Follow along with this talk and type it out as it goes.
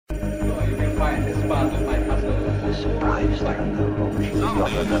find this spot of my hustle. Surprised I don't know what she's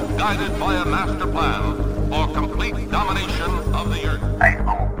talking about. Guided by a master plan for complete domination of the Earth. I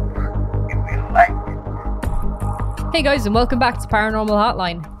hope you will like it. Hey guys, and welcome back to Paranormal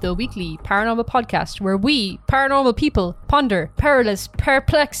Hotline, the weekly paranormal podcast where we, paranormal people, ponder perilous,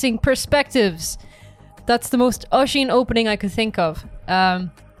 perplexing perspectives. That's the most Oisin opening I could think of.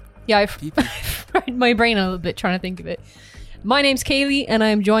 I've fried my brain a little bit trying to think of it. My name's Kaylee, and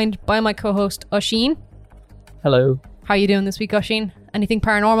I'm joined by my co-host Oisin. Hello. How are you doing this week, Oisin? Anything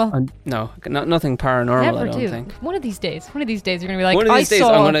paranormal? Nothing paranormal. Never I don't do. think. One of these days, you're gonna be like, One of I these days,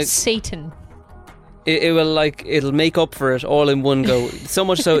 saw I'm gonna- Satan. It'll make up for it all in one go. So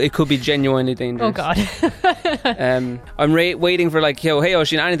much so it could be genuinely dangerous. Oh God. I'm waiting for like, hey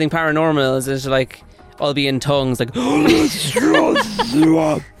Oisin, anything paranormal? Is it like I'll be in tongues like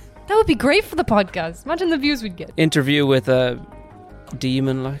That would be great for the podcast. Imagine the views we'd get. interview with a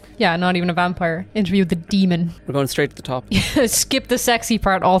demon like. Yeah, not even a vampire. Interview with the demon. We're going straight to the top. Skip the sexy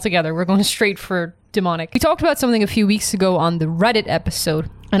part altogether. We're going straight for demonic. We talked about something a few weeks ago on the Reddit episode,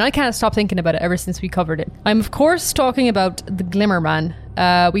 and I can't stop thinking about it ever since we covered it. I'm of course talking about the Glimmer Man.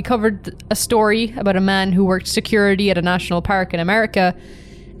 We covered a story about a man who worked security at a national park in America,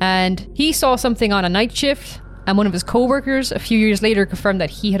 and he saw something on a night shift, and one of his co-workers a few years later confirmed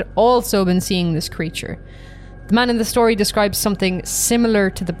that he had also been seeing this creature. The man in the story describes something similar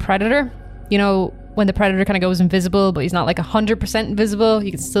to the Predator. You know, when the Predator kind of goes invisible, but he's not like 100% invisible.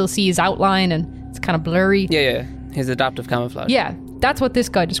 You can still see his outline and it's kind of blurry. Yeah. His adaptive camouflage. Yeah, that's what this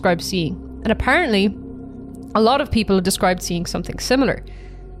guy describes seeing. And apparently, a lot of people have described seeing something similar.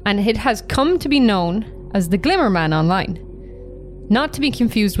 And it has come to be known as the Glimmer Man online. Not to be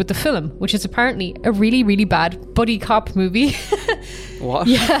confused with the film, which is apparently a really, really bad buddy cop movie. What?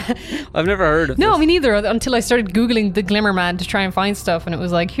 Yeah. I've never heard of No, this. me neither, until I started Googling the Glimmer Man to try and find stuff, and it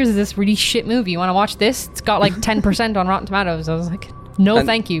was like, here's this really shit movie. You want to watch this? It's got like 10% on Rotten Tomatoes. I was like, no, And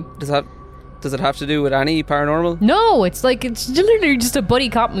thank you. Does it have to do with any paranormal? No, it's literally just a buddy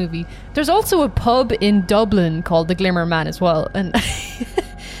cop movie. There's also a pub in Dublin called the Glimmer Man as well, and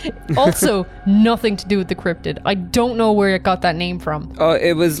also nothing to do with the cryptid. I don't know where it got that name from. Oh,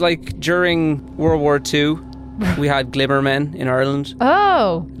 it was like during World War II, we had glimmer men in Ireland.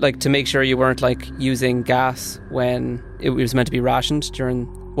 Oh, Like to make sure you weren't like using gas when it was meant to be rationed during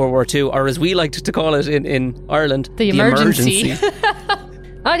World War II, or as we liked to call it in Ireland, the emergency.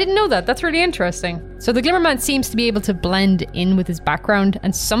 I didn't know that. That's really interesting. So the Glimmer Man seems to be able to blend in with his background,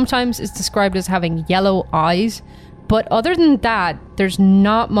 and sometimes is described as having yellow eyes. But other than that, there's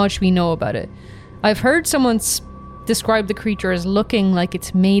not much we know about it. I've heard someone describe the creature as looking like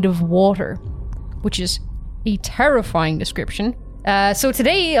it's made of water, which is a terrifying description. So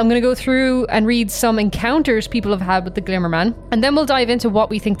today I'm going to go through and read some encounters people have had with the Glimmer Man, and then we'll dive into what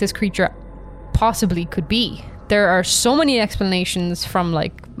we think this creature possibly could be. There are so many explanations, from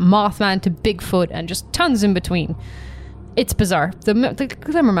like Mothman to Bigfoot and just tons in between. It's bizarre. The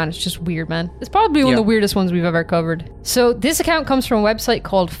Glimmer Man is just weird, man. It's probably one of the weirdest ones we've ever covered. So this account comes from a website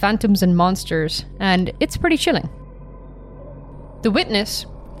called Phantoms and Monsters, and it's pretty chilling. The witness,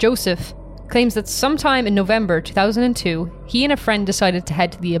 Joseph, claims that sometime in November 2002, he and a friend decided to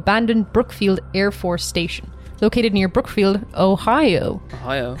head to the abandoned Brookfield Air Force Station, located near Brookfield, Ohio.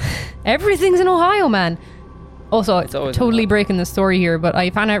 Ohio. Everything's in Ohio, man. Also, totally in breaking the story here, but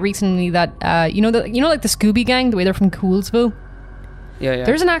I found out recently that you know like the Scooby Gang, the way they're from Coolsville. Yeah.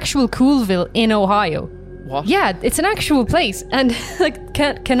 There's an actual Coolville in Ohio. What? Yeah, it's an actual place, and like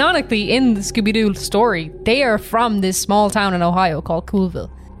canonically in the Scooby-Doo story, they are from this small town in Ohio called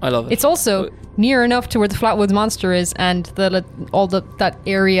Coolville. I love it. It's also near enough to where the Flatwoods Monster is, and that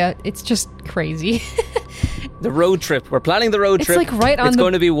area. It's just crazy. The road trip. We're planning the road trip. It's like right on It's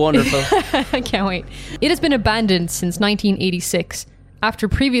going to be wonderful. I can't wait. It has been abandoned since 1986, after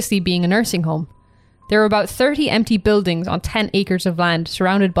previously being a nursing home. There are about 30 empty buildings on 10 acres of land,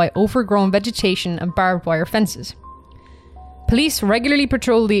 surrounded by overgrown vegetation and barbed wire fences. Police regularly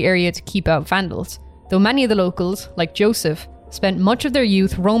patrol the area to keep out vandals, though many of the locals, like Joseph, spent much of their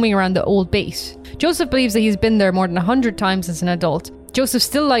youth roaming around the old base. Joseph believes that he's been there more than 100 times as an adult. Joseph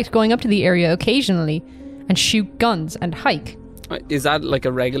still liked going up to the area occasionally and shoot guns and hike. Is that like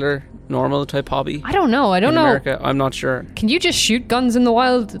a regular, normal type hobby? I don't know. in America? I'm not sure. Can you just shoot guns in the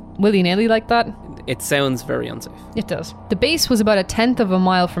wild willy-nilly like that? It sounds very unsafe. It does. The base was about 1/10 of a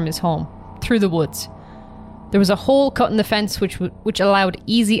mile from his home, through the woods. There was a hole cut in the fence which allowed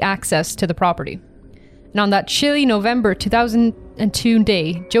easy access to the property. And on that chilly November 2002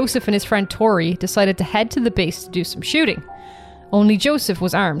 day, Joseph and his friend Tori decided to head to the base to do some shooting. Only Joseph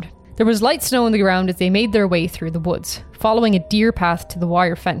was armed. There was light snow on the ground as they made their way through the woods, following a deer path to the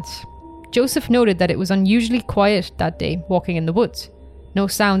wire fence. Joseph noted that it was unusually quiet that day walking in the woods. No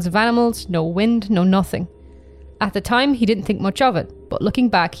sounds of animals, no wind, no nothing. At the time, he didn't think much of it, but looking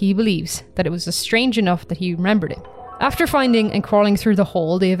back, he believes that it was strange enough that he remembered it. After finding and crawling through the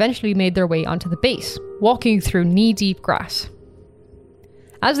hole, they eventually made their way onto the base, walking through knee-deep grass.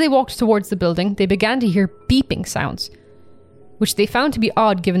 As they walked towards the building, they began to hear beeping sounds, which they found to be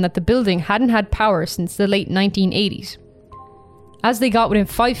odd given that the building hadn't had power since the late 1980s. As they got within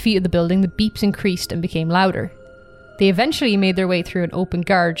 5 feet of the building, the beeps increased and became louder. They eventually made their way through an open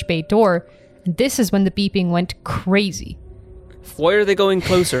garage bay door, and this is when the beeping went crazy. Why are they going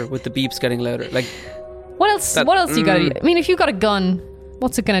closer with the beeps getting louder? Like, what else you gotta do? I mean, if you got a gun,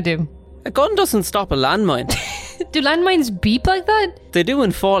 what's it gonna do? a gun doesn't stop a landmine. Do landmines beep like that? They do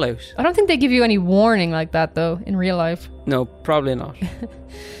in Fallout. I don't think they give you any warning like that, though, in real life. No, probably not.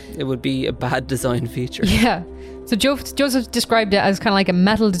 It would be a bad design feature. Yeah. So Joseph described it as kind of like a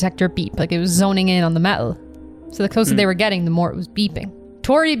metal detector beep, like it was zoning in on the metal. So the closer they were getting, the more it was beeping.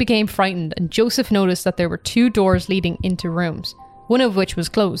 Tori became frightened, and Joseph noticed that there were 2 doors leading into rooms, one of which was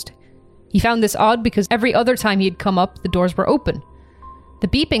closed. He found this odd because every other time he had come up, the doors were open. The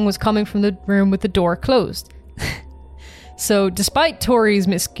beeping was coming from the room with the door closed. So, despite Tori's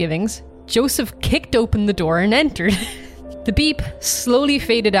misgivings, Joseph kicked open the door and entered. The beep slowly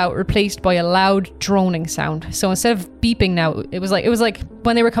faded out, replaced by a loud droning sound. So instead of beeping now, it was like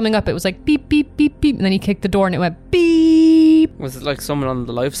when they were coming up, it was like beep, beep, beep, beep, and then he kicked the door and it went beep. Was it like someone on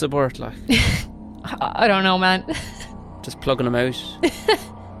the life support? Like, I don't know, man. just plugging them out?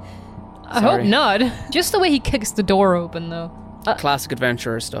 I hope not. Just the way he kicks the door open, though. Classic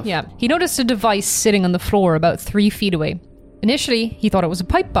adventurer stuff. Yeah. He noticed a device sitting on the floor about 3 feet away. Initially, he thought it was a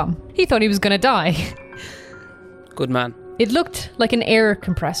pipe bomb. He thought he was going to die. Good man. It looked like an air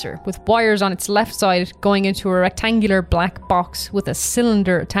compressor, with wires on its left side going into a rectangular black box with a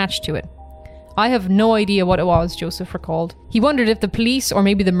cylinder attached to it. I have no idea what it was, Joseph recalled. He wondered if the police or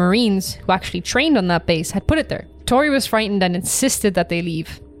maybe the Marines who actually trained on that base had put it there. Tori was frightened and insisted that they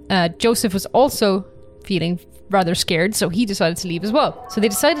leave. Joseph was also feeling rather scared, so he decided to leave as well. So they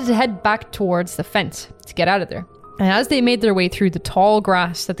decided to head back towards the fence to get out of there. And as they made their way through the tall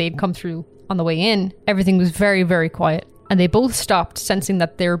grass that they'd come through on the way in, everything was very, very quiet. And they both stopped, sensing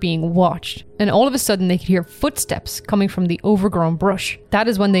that they were being watched. And all of a sudden, they could hear footsteps coming from the overgrown brush. That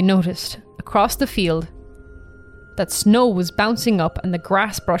is when they noticed, across the field, that snow was bouncing up and the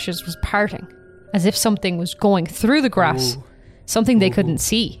grass brushes was parting, as if something was going through the grass, something they couldn't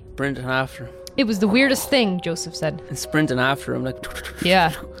see. Sprinting after him. It was the weirdest thing, Joseph said. And sprinting after him, like...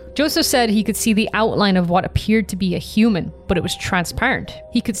 Yeah. Joseph said he could see the outline of what appeared to be a human, but it was transparent.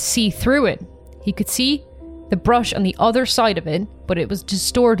 He could see through it. He could see the brush on the other side of it, but it was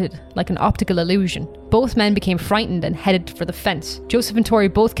distorted like an optical illusion. Both men became frightened and headed for the fence. Joseph and Tori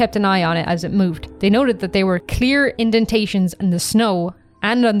both kept an eye on it as it moved. They noted that there were clear indentations in the snow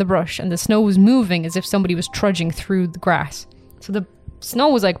and on the brush, and the snow was moving as if somebody was trudging through the grass. So the snow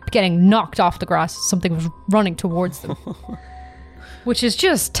was like getting knocked off the grass. Something was running towards them. Which is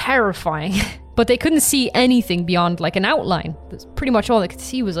just terrifying. But they couldn't see anything beyond like an outline. That's pretty much all they could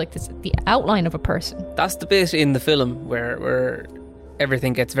see was like the outline of a person. That's the bit in the film where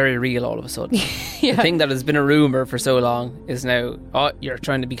everything gets very real all of a sudden. Yeah. The thing that has been a rumour for so long is now, oh, you're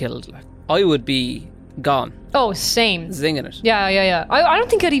trying to be killed. Like, I would be gone. Oh, same. Zinging it. Yeah. I don't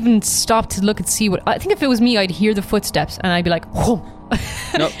think I'd even stop to look and see what... I think if it was me, I'd hear the footsteps and I'd be like, whoa.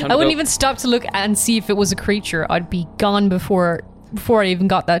 Nope, I wouldn't even stop to look and see if it was a creature. I'd be gone before I even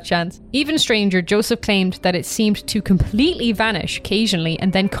got that chance. Even stranger, Joseph claimed that it seemed to completely vanish occasionally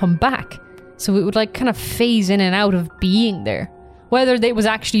and then come back. So it would like kind of phase in and out of being there. Whether it was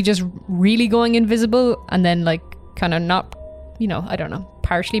actually just really going invisible and then like kind of not, I don't know,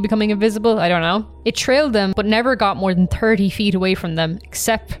 partially becoming invisible. I don't know. It trailed them, but never got more than 30 feet away from them,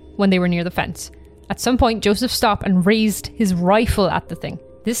 except when they were near the fence. At some point, Joseph stopped and raised his rifle at the thing.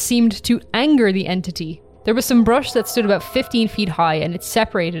 This seemed to anger the entity. There was some brush that stood about 15 feet high and it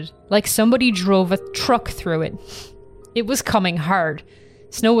separated, like somebody drove a truck through it. It was coming hard.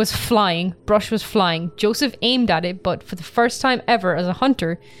 Snow was flying, brush was flying. Joseph aimed at it, but for the first time ever as a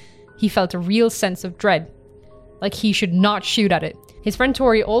hunter, he felt a real sense of dread. Like he should not shoot at it. His friend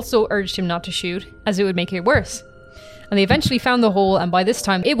Tori also urged him not to shoot, as it would make it worse. And they eventually found the hole, and by this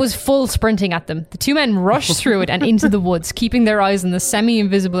time, it was full sprinting at them. The 2 men rushed through it and into the woods, keeping their eyes on the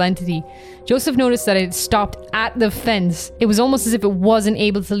semi-invisible entity. Joseph noticed that it had stopped at the fence. It was almost as if it wasn't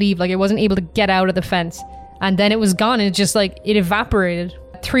able to leave, like it wasn't able to get out of the fence. And then it was gone, and it just like, it evaporated.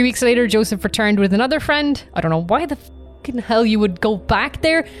 3 weeks later, Joseph returned with another friend. I don't know why the fucking hell you would go back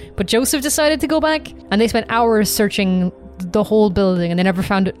there, but Joseph decided to go back, and they spent hours searching the whole building, and they never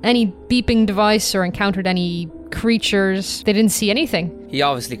found any beeping device or encountered any creatures. They didn't see anything. He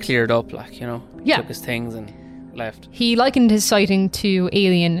obviously cleared up, like, you know, Yeah. took his things and left. He likened his sighting to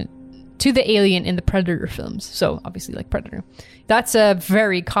the alien in the Predator films. So obviously, like Predator. That's a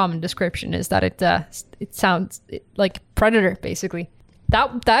very common description, is that it sounds like Predator, basically.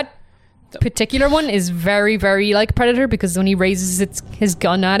 That particular one is very, very like Predator, because when he raises his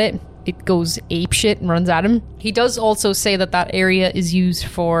gun at it, it goes apeshit and runs at him. He does also say that area is used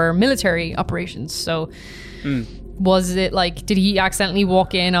for military operations. So was it like, did he accidentally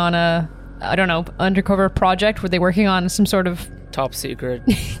walk in on a, I don't know, undercover project? Were they working on some sort of Top secret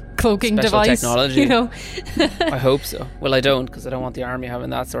cloaking special device? technology. You know? I hope so. Well, I don't, because I don't want the army having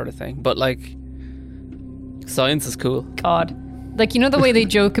that sort of thing. But like, science is cool. God. Like, you know the way they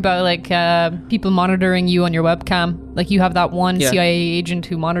joke about like people monitoring you on your webcam? Like, you have that one Yeah. CIA agent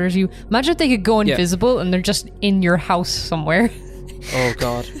who monitors you. Imagine if they could go invisible and they're just in your house somewhere. Oh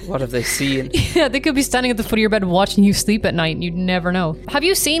God, what have they seen? Yeah, they could be standing at the foot of your bed watching you sleep at night and you'd never know. Have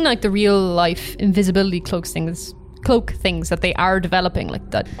you seen like the real life invisibility cloak things that they are developing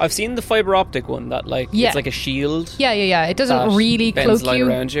like that? I've seen the fiber optic one that like it's like a shield. Yeah. It doesn't That really bends cloak light you.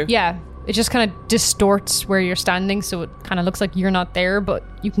 around you. Yeah. It just kind of distorts where you're standing, so it kind of looks like you're not there, but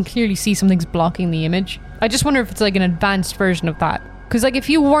you can clearly see something's blocking the image. I just wonder if it's like an advanced version of that. Because like if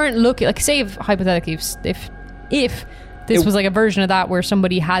you weren't looking, like say if hypothetically, if this was like a version of that where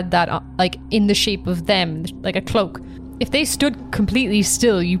somebody had that like in the shape of them, like a cloak, if they stood completely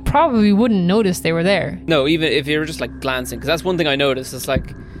still, you probably wouldn't notice they were there. No, even if you were just like glancing, because that's one thing I noticed. It's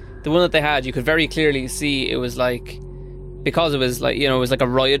like the one that they had, you could very clearly see it was like, because it was like, you know, it was like a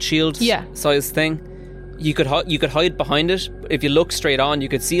riot shield size thing. You could hide behind it. If you look straight on, you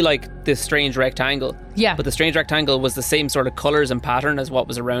could see like this strange rectangle. Yeah. But the strange rectangle was the same sort of colours and pattern as what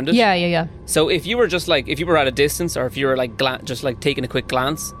was around it. Yeah. So if you were just like, if you were at a distance, or if you were like just like taking a quick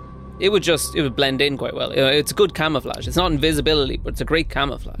glance, it would blend in quite well. You know, it's a good camouflage. It's not invisibility, but it's a great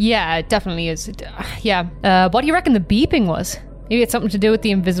camouflage. Yeah, it definitely is. Yeah. What do you reckon the beeping was? Maybe it's something to do with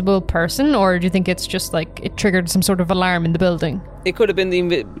the invisible person, or do you think it's just like it triggered some sort of alarm in the building? It could have been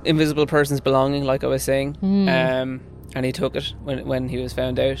the invisible person's belonging, like I was saying, and he took it when he was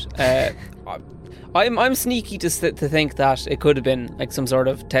found out. I'm sneaky to think that it could have been like some sort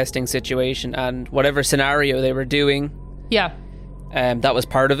of testing situation, and whatever scenario they were doing, that was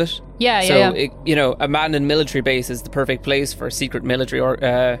part of it. So you know, a abandoned military base is the perfect place for secret military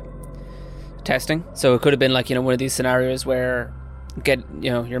or testing. So it could have been like, you know, one of these scenarios where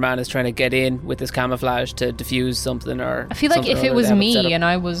your man is trying to get in with this camouflage to defuse something, or I feel like if it was me and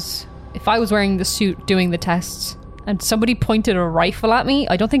if I was wearing the suit doing the tests and somebody pointed a rifle at me,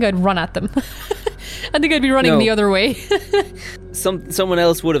 I don't think I'd run at them. I think I'd be running the other way. Someone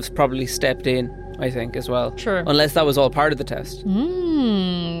else would have probably stepped in, I think, as well. Sure. Unless that was all part of the test.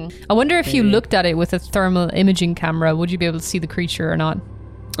 I wonder if you looked at it with a thermal imaging camera, would you be able to see the creature or not?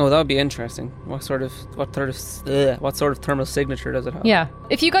 Oh, that would be interesting. What sort of thermal signature does it have? Yeah.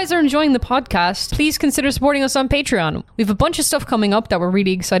 If you guys are enjoying the podcast, please consider supporting us on Patreon. We have a bunch of stuff coming up that we're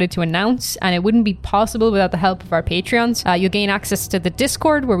really excited to announce, and it wouldn't be possible without the help of our Patreons. You'll gain access to the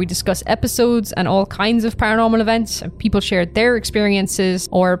Discord, where we discuss episodes and all kinds of paranormal events. People share their experiences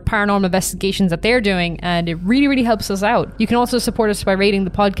or paranormal investigations that they're doing, and it really, really helps us out. You can also support us by rating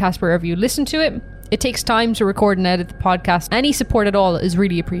the podcast wherever you listen to it. It takes time to record and edit the podcast. Any support at all is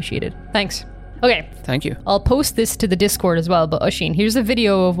really appreciated. Thanks. Okay. Thank you. I'll post this to the Discord as well, but Oisín, here's a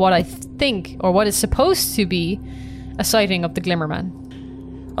video of what I think, or what is supposed to be, a sighting of the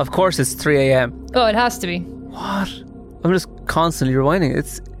Glimmerman. Of course it's 3 a.m. Oh, it has to be. What? I'm just constantly rewinding.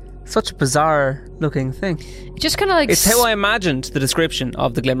 It's such a bizarre looking thing. It just kind of like... It's how I imagined the description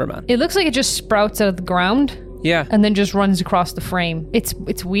of the Glimmerman. It looks like it just sprouts out of the ground. Yeah. And then just runs across the frame. It's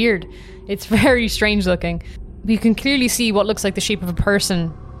weird. It's very strange looking. You can clearly see what looks like the shape of a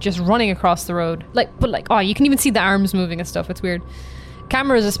person just running across the road. You can even see the arms moving and stuff. It's weird.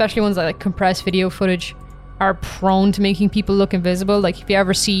 Cameras, especially ones that like compress video footage, are prone to making people look invisible. Like if you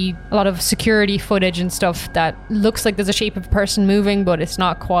ever see a lot of security footage and stuff that looks like there's a shape of a person moving, but it's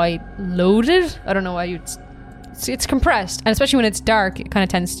not quite loaded. I don't know why it's compressed, and especially when it's dark, it kind of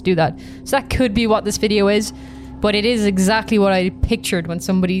tends to do that. So that could be what this video is, but it is exactly what I pictured when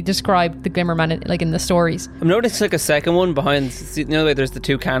somebody described the Glimmerman, like in the stories. I'm noticing like a second one behind. You know, like there's the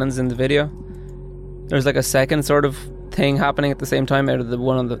two cannons in the video. There's like a second sort of thing happening at the same time out of the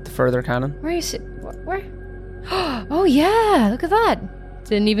one on the further cannon. Where is it? Where? Oh yeah, look at that.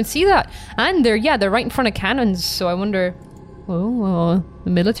 Didn't even see that. And they're right in front of cannons. So I wonder. Oh, the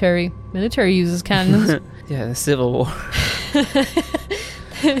military uses cannons. Yeah, the Civil War.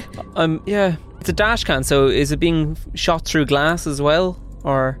 It's a dash cam, so is it being shot through glass as well,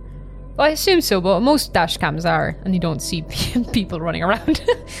 or? Well, I assume so, but most dash cams are, and you don't see people running around.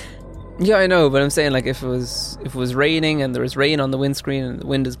 Yeah, I know, but I'm saying like if it was raining and there was rain on the windscreen and the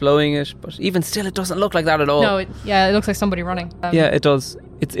wind is blowing it, but even still, it doesn't look like that at all. No, it looks like somebody running. Yeah, it does.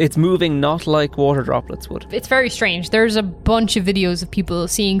 It's moving not like water droplets would. It's very strange. There's a bunch of videos of people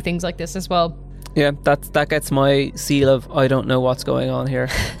seeing things like this as well. Yeah, that gets my seal of I don't know what's going on here.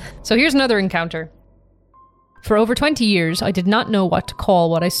 So here's another encounter. For over 20 years, I did not know what to call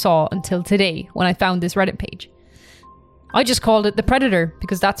what I saw until today when I found this Reddit page. I just called it the Predator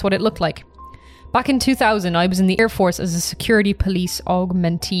because that's what it looked like. Back in 2000, I was in the Air Force as a security police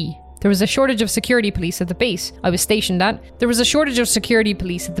augmentee. There was a shortage of security police at the base I was stationed at.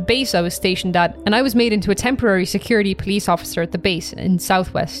 And I was made into a temporary security police officer at the base in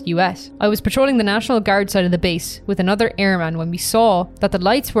southwest US. I was patrolling the National Guard side of the base with another airman when we saw that the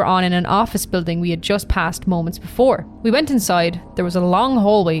lights were on in an office building we had just passed moments before. We went inside, there was a long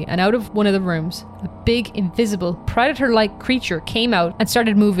hallway, and out of one of the rooms, a big, invisible, predator-like creature came out and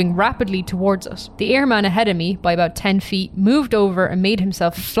started moving rapidly towards us. The airman ahead of me, by about 10 feet, moved over and made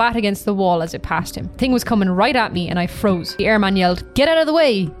himself flat against the wall as it passed him. The thing was coming right at me and I froze. The airman yelled, "Get out of the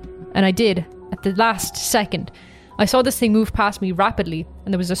way!" And I did, at the last second. I saw this thing move past me rapidly,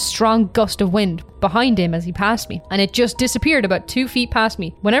 and there was a strong gust of wind behind him as he passed me, and it just disappeared about 2 feet past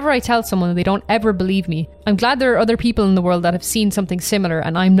me. Whenever I tell someone, they don't ever believe me. I'm glad there are other people in the world that have seen something similar,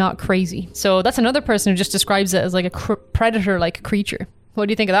 and I'm not crazy. So that's another person who just describes it as like a predator-like creature. What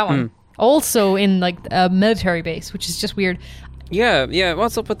do you think of that one? Also in like a military base, which is just weird. Yeah,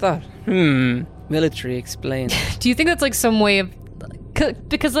 what's up with that? Military, explain. Do you think that's like some way of...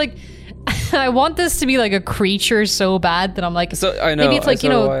 Because like... I want this to be like a creature so bad that I'm like, so, I know, maybe it's like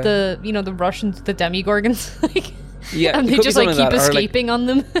the the Russians, the demigorgons, like, yeah, and they just like keep escaping on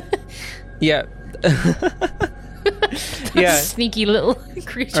them. Yeah, yeah, sneaky little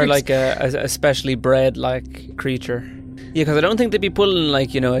creatures, or like a specially bred like creature. Yeah, because I don't think they'd be pulling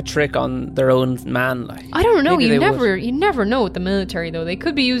like a trick on their own man. Like I don't know. You never know with the military though. They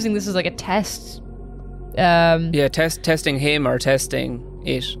could be using this as like a test. Testing him or testing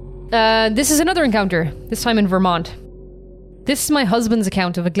it. This is another encounter, this time in Vermont. This is my husband's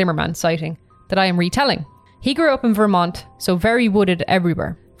account of a Glimmerman sighting that I am retelling. He grew up in Vermont, so very wooded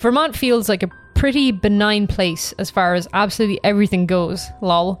everywhere. Vermont feels like a pretty benign place as far as absolutely everything goes,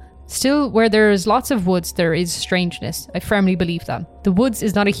 lol. Still, where there is lots of woods, there is strangeness. I firmly believe that. The woods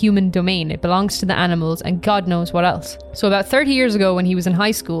is not a human domain, it belongs to the animals and God knows what else. So about 30 years ago when he was in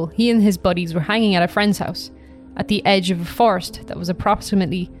high school, he and his buddies were hanging at a friend's house at the edge of a forest that was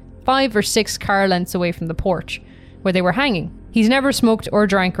approximately 5 or 6 car lengths away from the porch where they were hanging. He's never smoked or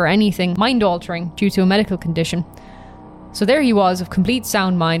drank or anything mind-altering due to a medical condition. So there he was of complete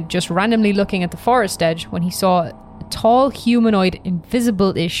sound mind, just randomly looking at the forest edge when he saw a tall, humanoid,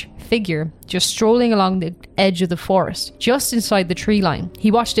 invisible-ish figure just strolling along the edge of the forest, just inside the tree line.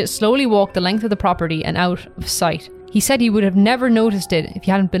 He watched it slowly walk the length of the property and out of sight. He said he would have never noticed it if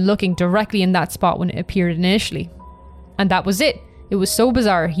he hadn't been looking directly in that spot when it appeared initially. And that was it. It was so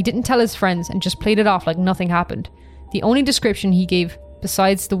bizarre, he didn't tell his friends and just played it off like nothing happened. The only description he gave,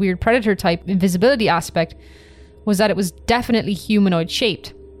 besides the weird predator-type invisibility aspect, was that it was definitely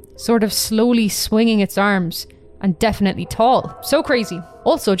humanoid-shaped, sort of slowly swinging its arms, and definitely tall. So crazy.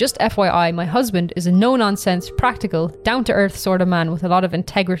 Also, just FYI, my husband is a no-nonsense, practical, down-to-earth sort of man with a lot of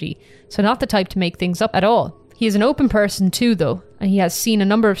integrity, so not the type to make things up at all. He is an open person too, though, and he has seen a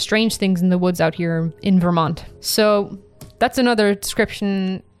number of strange things in the woods out here in Vermont. So... that's another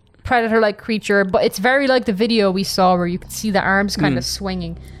description, predator-like creature, but it's very like the video we saw where you can see the arms kind of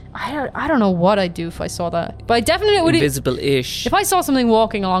swinging. I don't know what I'd do if I saw that, but I definitely would. Invisible-ish. If I saw something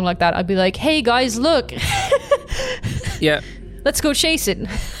walking along like that, I'd be like, "Hey guys, look! Yeah, let's go chase it."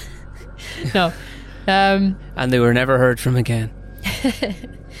 No, and they were never heard from again.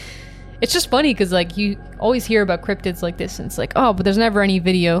 It's just funny because like you always hear about cryptids like this, and it's like, oh, but there's never any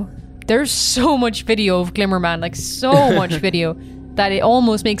video. There's so much video of Glimmerman, like so much video, that it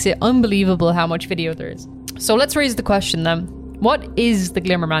almost makes it unbelievable how much video there is. So let's raise the question then. What is the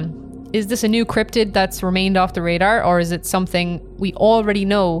Glimmerman? Is this a new cryptid that's remained off the radar, or is it something we already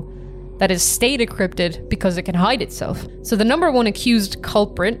know that is stayed a cryptid because it can hide itself? So the number one accused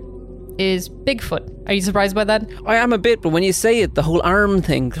culprit is Bigfoot. Are you surprised by that? I am a bit, but when you say it, the whole arm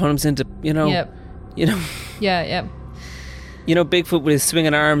thing comes into, Yeah. Yeah, Bigfoot with his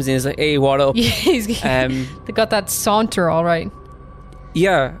swinging arms and he's like, hey, what up? Yeah, they got that saunter all right.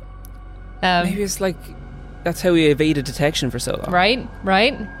 Yeah. Maybe it's like, that's how he evaded detection for so long.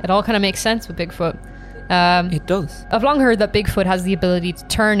 Right. It all kind of makes sense with Bigfoot. It does. I've long heard that Bigfoot has the ability to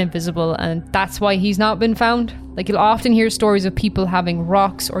turn invisible, and that's why he's not been found. Like, you'll often hear stories of people having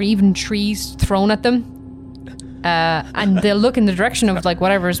rocks or even trees thrown at them. And they'll look in the direction of like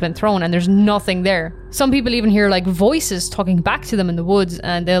whatever has been thrown, and there's nothing there. Some people even hear like voices talking back to them in the woods,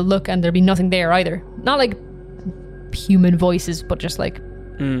 and they'll look and there'll be nothing there either. Not like human voices, but just like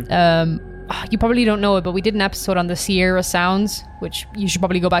you probably don't know it, but we did an episode on the Sierra Sounds, which you should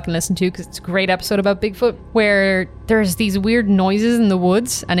probably go back and listen to because it's a great episode about Bigfoot, where there's these weird noises in the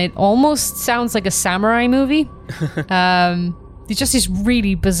woods and it almost sounds like a samurai movie. It's just these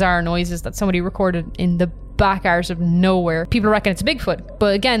really bizarre noises that somebody recorded in the back arse of nowhere. People reckon it's a Bigfoot,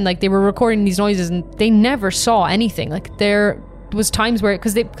 but again, like, they were recording these noises and they never saw anything. Like, there was times where,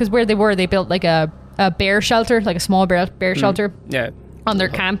 because where they were, they built like a bear shelter, like a small bear shelter. Yeah. On their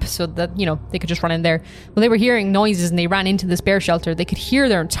camp, so that, you know, they could just run in there. Well, they were hearing noises and they ran into this bear shelter. They could hear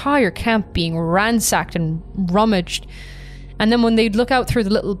their entire camp being ransacked and rummaged. And then when they'd look out through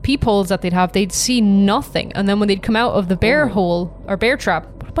the little peepholes that they'd have, they'd see nothing. And then when they'd come out of the bear hole, or bear trap,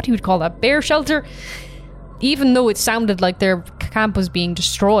 what do you would call that? Bear shelter? Even though it sounded like their camp was being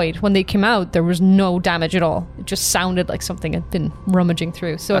destroyed, when they came out, there was no damage at all. It just sounded like something had been rummaging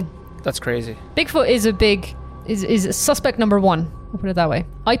through. So that's crazy. Bigfoot is is suspect number one. I'll put it that way.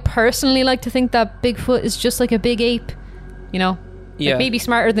 I personally like to think that Bigfoot is just like a big ape, you know? Yeah. Like, maybe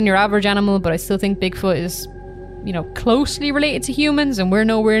smarter than your average animal, but I still think Bigfoot is, you know, closely related to humans, and we're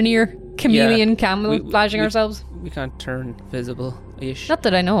nowhere near chameleon camouflaging ourselves. We can't turn visible-ish. Not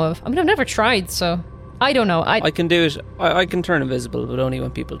that I know of. I mean, I've never tried, so I don't know. I can do it. I can turn invisible, but only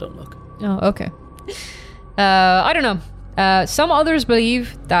when people don't look. Oh, okay. I don't know. Some others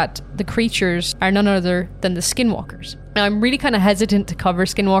believe that the creatures are none other than the skinwalkers. Now, I'm really kind of hesitant to cover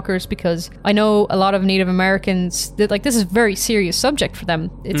skinwalkers because I know a lot of Native Americans that, like, this is a very serious subject for them.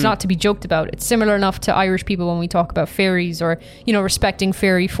 It's not to be joked about. It's similar enough to Irish people when we talk about fairies or, you know, respecting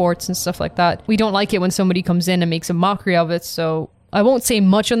fairy forts and stuff like that. We don't like it when somebody comes in and makes a mockery of it, so I won't say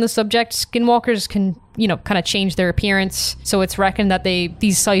much on the subject. Skinwalkers can, you know, kind of change their appearance, so it's reckoned that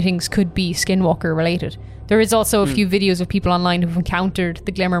these sightings could be skinwalker related. There is also a few videos of people online who've encountered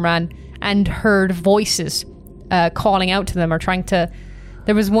the Glimmerman and heard voices calling out to them or trying to...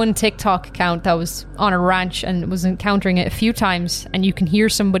 There was one TikTok account that was on a ranch and was encountering it a few times, and you can hear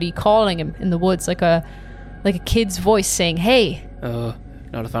somebody calling him in the woods, like a kid's voice saying, "Hey."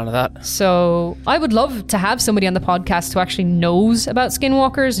 Not a fan of that. So I would love to have somebody on the podcast who actually knows about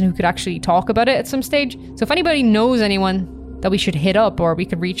skinwalkers and who could actually talk about it at some stage. So if anybody knows anyone that we should hit up or we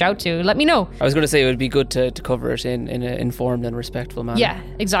could reach out to, let me know. I was going to say it would be good to cover it in an informed and respectful manner. Yeah,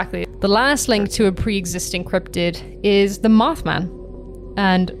 exactly. The last link to a pre-existing cryptid is the Mothman.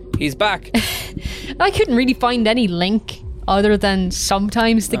 And he's back. I couldn't really find any link other than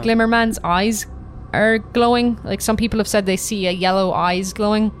sometimes the Glimmerman's eyes are glowing. Like, some people have said they see a yellow eyes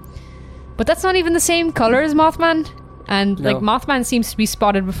glowing. But that's not even the same color as Mothman. And like, Mothman seems to be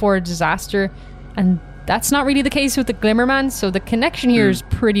spotted before a disaster. And that's not really the case with the Glimmerman, so the connection here is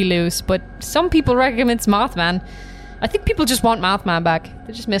pretty loose, but some people reckon it's Mothman. I think people just want Mothman back.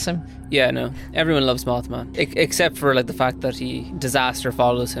 They just miss him. Yeah, no. Everyone loves Mothman. Except for, like, the fact that disaster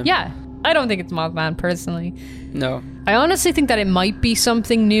follows him. Yeah. I don't think it's Mothman, personally. No. I honestly think that it might be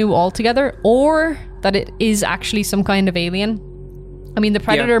something new altogether, or that it is actually some kind of alien. I mean, the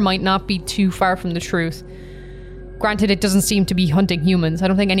Predator might not be too far from the truth. Granted, it doesn't seem to be hunting humans. I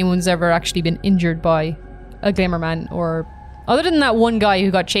don't think anyone's ever actually been injured by a Glimmerman, or other than that one guy who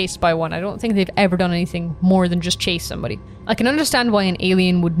got chased by one. I don't think they've ever done anything more than just chase somebody. I can understand why an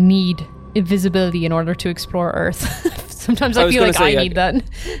alien would need invisibility in order to explore Earth. Sometimes I feel like I need that.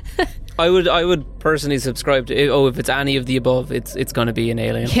 I would personally subscribe to if it's any of the above, it's going to be an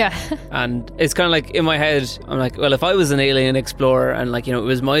alien. Yeah. And it's kind of like, in my head, I'm like, well, if I was an alien explorer and, like, you know, it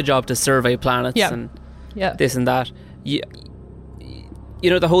was my job to survey planets and this and that, you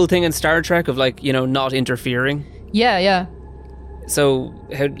know, the whole thing in Star Trek of, like, you know, not interfering. Yeah. So,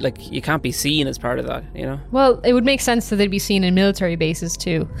 how, like, you can't be seen as part of that, you know? Well, it would make sense that they'd be seen in military bases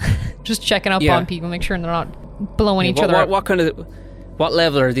too. Just checking up on people, make sure they're not blowing each other up. What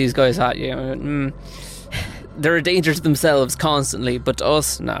level are these guys at? You know, they're a danger to themselves constantly, but to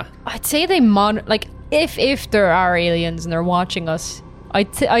us, nah. I'd say they like, if there are aliens and they're watching us,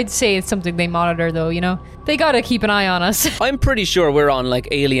 I'd say it's something they monitor, though, you know? They gotta keep an eye on us. I'm pretty sure we're on, like,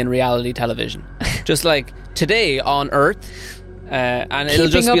 alien reality television. Just like today on Earth. And it'll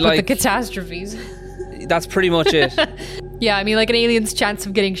just be like... Keeping up with the catastrophes. That's pretty much it. Yeah, I mean, like, an alien's chance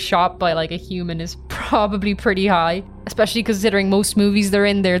of getting shot by, like, a human is probably pretty high. Especially considering most movies they're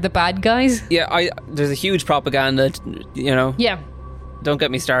in, they're the bad guys. Yeah, there's a huge propaganda, you know? Yeah. Don't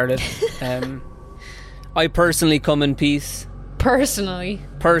get me started. I personally come in peace. Personally.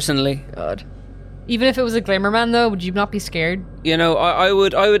 God. Even if it was a Glimmerman, though, would you not be scared? You know, I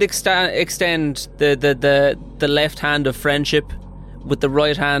would extend the left hand of friendship with the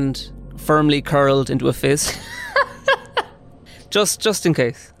right hand firmly curled into a fist. just in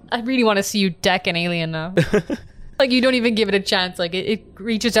case. I really want to see you deck an alien now. Like, you don't even give it a chance. Like, it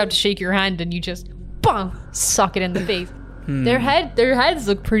reaches out to shake your hand and you just, bang, sock it in the face. Their heads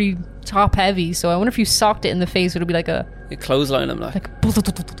look pretty top heavy, so I wonder if you socked it in the face, would it be like a... You clothesline them like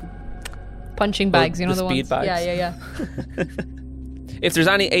punching bags, you know, the the speed ones? bags. Yeah. If there's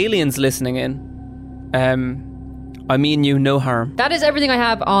any aliens listening in, I mean you no harm. That is everything I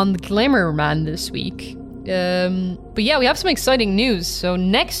have on the Glimmerman this week. But yeah, we have some exciting news. So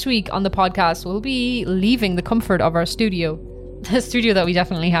next week on the podcast, we'll be leaving the comfort of our studio. The studio that we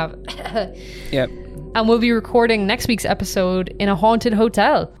definitely have. Yep. And we'll be recording next week's episode in a haunted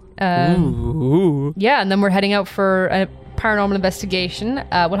hotel. Ooh. Yeah, and then we're heading out for a paranormal investigation.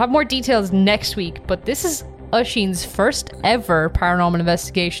 We'll have more details next week, but this is Oisín's first ever paranormal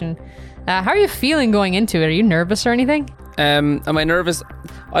investigation. How are you feeling going into it? Are you nervous or anything? Am I nervous?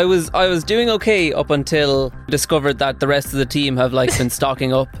 I was doing okay up until I discovered that the rest of the team have like been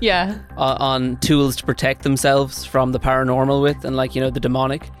stocking up Yeah. on tools to protect themselves from the paranormal with, and like, you know, the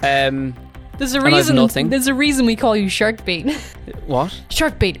demonic. There's a And I've reason. nothing. There's a reason we call you Shark Bait. What?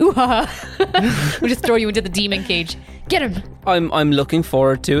 Shark Bait. Ooh ha ha. We just throw you into the demon cage. Get him. I'm looking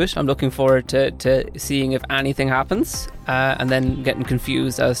forward to it. I'm looking forward to seeing if anything happens, and then getting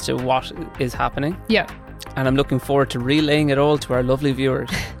confused as to what is happening. Yeah. And I'm looking forward to relaying it all to our lovely viewers,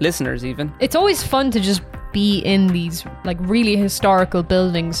 listeners even. It's always fun to just be in these like really historical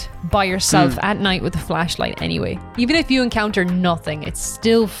buildings by yourself at night with a flashlight anyway. Even if you encounter nothing, it's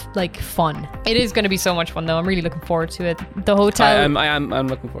still like fun. It is going to be so much fun though. I'm really looking forward to it. The hotel I'm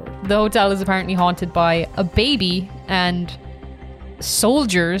looking forward. The hotel is apparently haunted by a baby and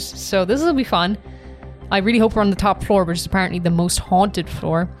soldiers, so this will be fun. I really hope we're on the top floor, which is apparently the most haunted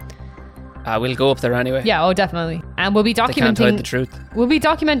floor. We'll go up there anyway. Yeah, oh definitely. And we'll be They can't hide the documenting truth. We'll be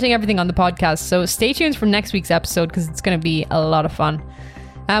documenting everything on the podcast, so stay tuned for next week's episode because it's going to be a lot of fun.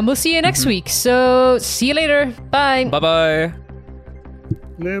 We'll see you next week. So see you later. Bye. Bye-bye.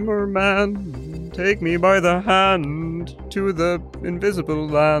 Glimmerman, take me by the hand to the invisible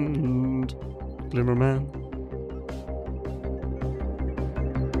land. Glimmerman.